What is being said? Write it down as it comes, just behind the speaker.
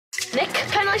Nick,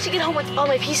 kinda like to get home with all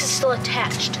my pieces still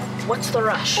attached. What's the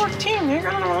rush? 14, you're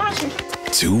gonna watch it.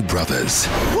 Two brothers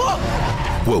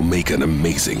will make an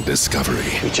amazing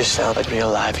discovery. We just found a real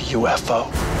live UFO.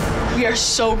 We are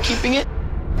so keeping it.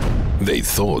 They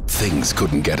thought things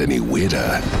couldn't get any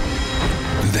weirder.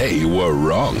 They were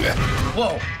wrong.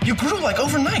 Whoa, you grew like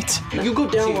overnight. You go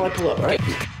down while I pull up, all right?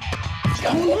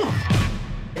 Come on.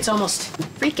 It's almost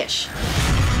freakish.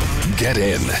 Get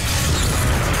in.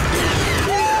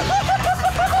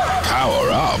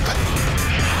 Power up.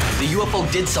 The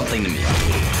UFO did something to me.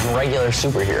 Regular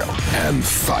superhero. And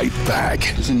fight back.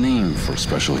 There's a name for a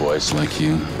special voice like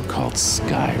you. They're called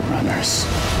Skyrunners.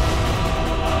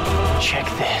 Check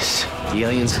this. The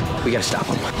aliens, we gotta stop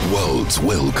them. Worlds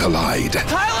will collide.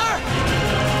 Tyler!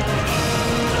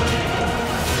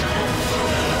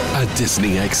 A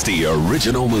Disney XD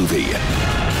original movie.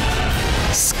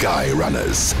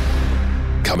 Skyrunners.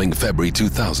 Coming February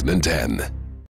 2010.